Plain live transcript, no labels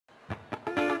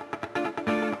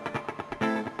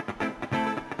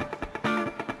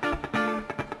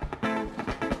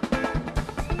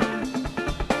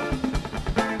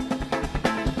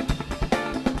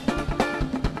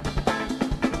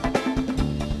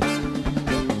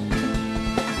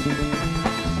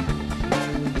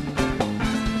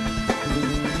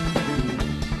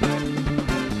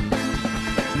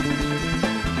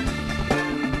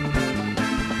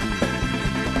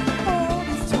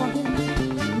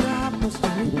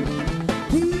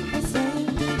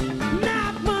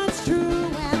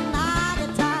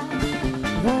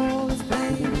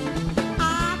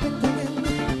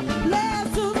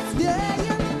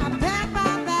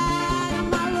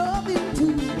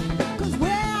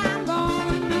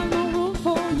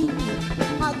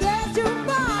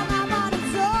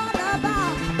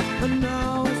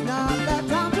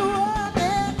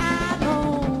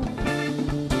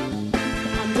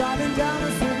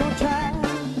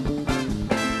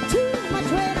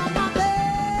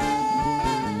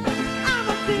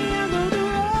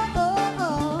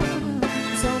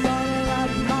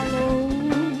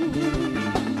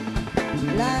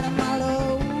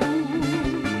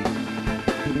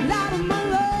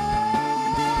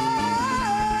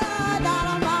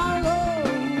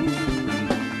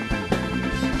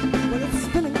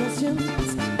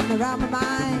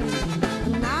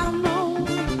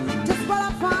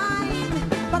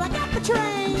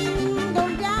train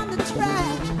going down the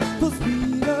track, full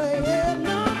speed ahead,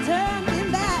 no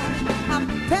turning back. I've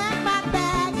packed my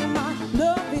bags and my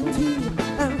loving too,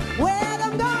 and where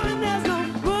I'm going there's no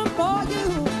room for you.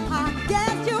 I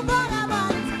guess you forgot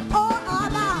what it's all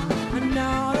about, and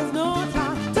now there's no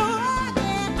time to work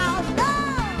it out. No,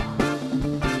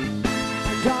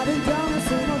 I'm driving down the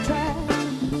same old track.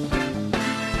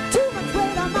 Too much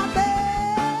weight on my back.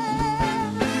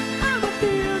 I'm at the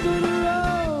end of the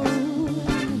road.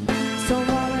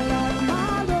 Somebody light my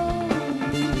load.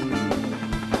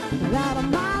 Light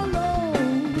my load.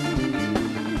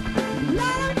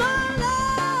 Light my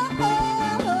load.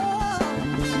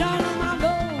 Light my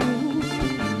load.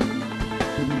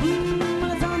 When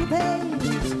it's on the page,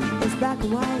 it's black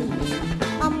and white.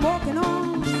 I'm walking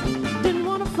on, didn't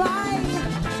want to fight.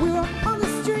 We were on the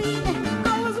street,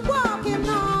 I was walking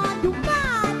on. You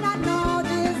might not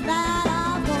notice that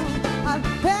I've gone. I've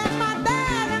packed my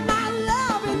bag and my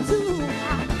loving too.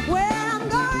 Where I'm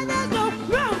going, there's no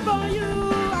room for you.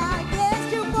 I guess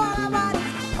you forgot what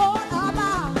it's all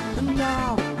about. And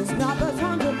now it's not the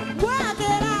time to work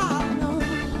it out. No,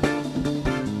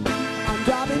 I'm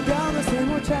driving down the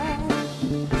same old track.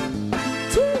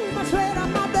 Too much weight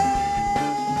on my back.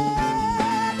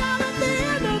 I'm at the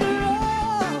end of the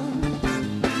road.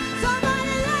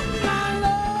 Somebody let my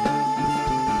load.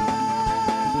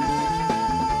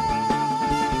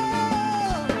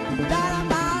 Light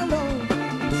my load.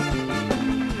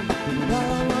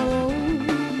 Light my load.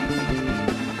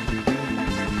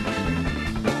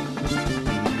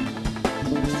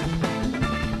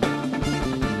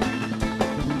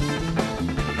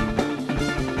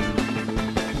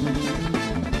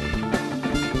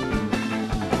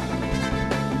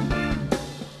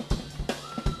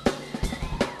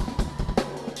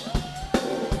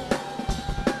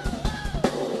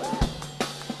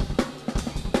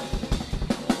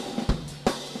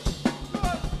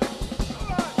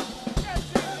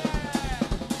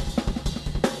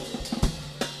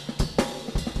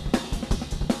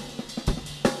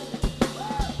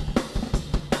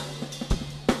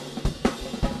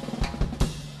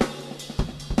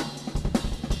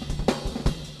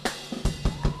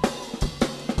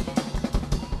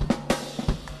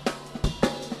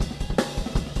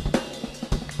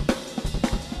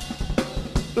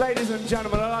 Ladies and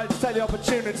gentlemen, I'd like to take the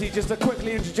opportunity just to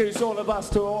quickly introduce all of us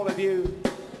to all of you,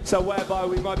 so whereby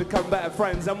we might become better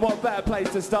friends. And what better place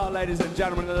to start, ladies and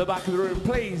gentlemen, at the back of the room.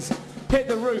 Please hit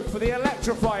the roof for the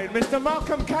electrifying Mr.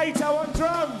 Malcolm Cato on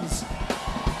drums.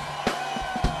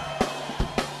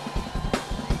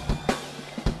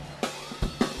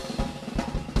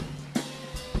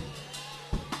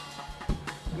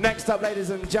 Next up,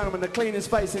 ladies and gentlemen, the cleanest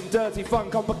face in dirty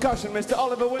funk on percussion, Mr.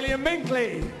 Oliver William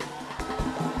Minkley.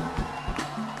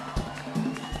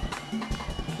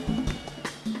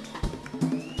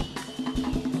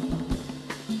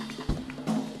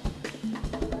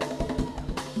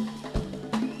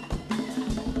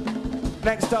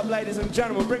 Next up, ladies and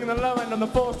gentlemen, bringing the low end on the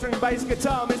 4-string bass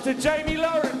guitar, Mr. Jamie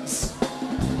Lawrence.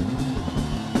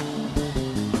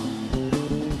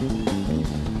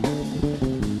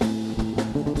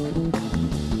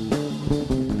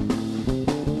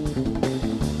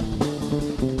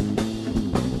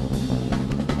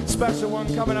 Special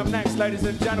one coming up next, ladies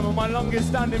and gentlemen, my longest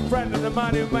standing friend and the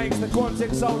man who makes the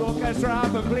Quantic Soul Orchestra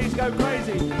happen. Please go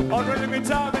crazy. On rhythm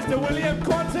guitar, Mr. William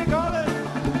Quantic Holland.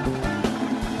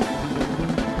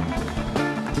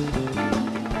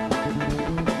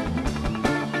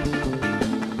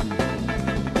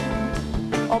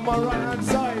 On my right-hand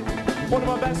side, one of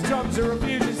my best drums who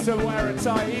refuses to wear a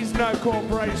tie. He's no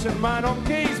corporation man. On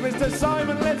keys, Mr.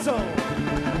 Simon Little.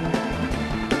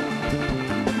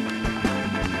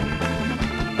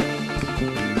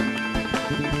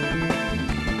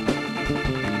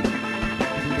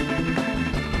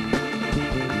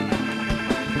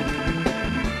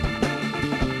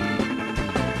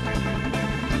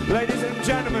 Ladies and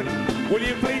gentlemen, will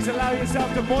you please allow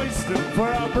yourself to moisten for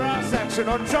our brass section?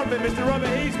 On trumpet, Mr. Robert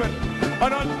Eastman,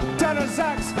 and on tenor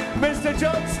sax, Mr.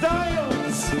 John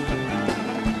Stiles.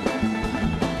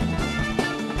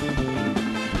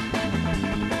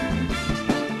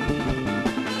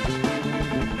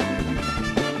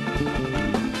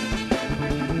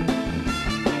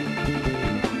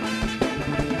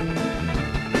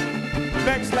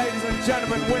 Next, ladies and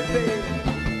gentlemen, with the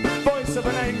voice of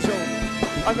an angel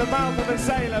and the mouth of a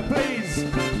sailor, please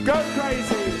go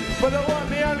crazy for the one,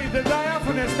 the only, the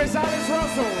diaphanous Miss Alice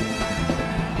Russell.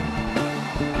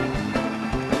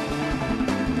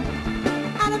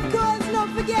 And of course, not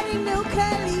forgetting Neil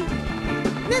Curley.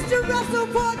 Mr. Russell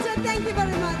Porter, thank you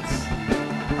very much.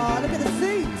 Oh, look at the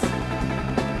suits.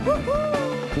 Woo-hoo.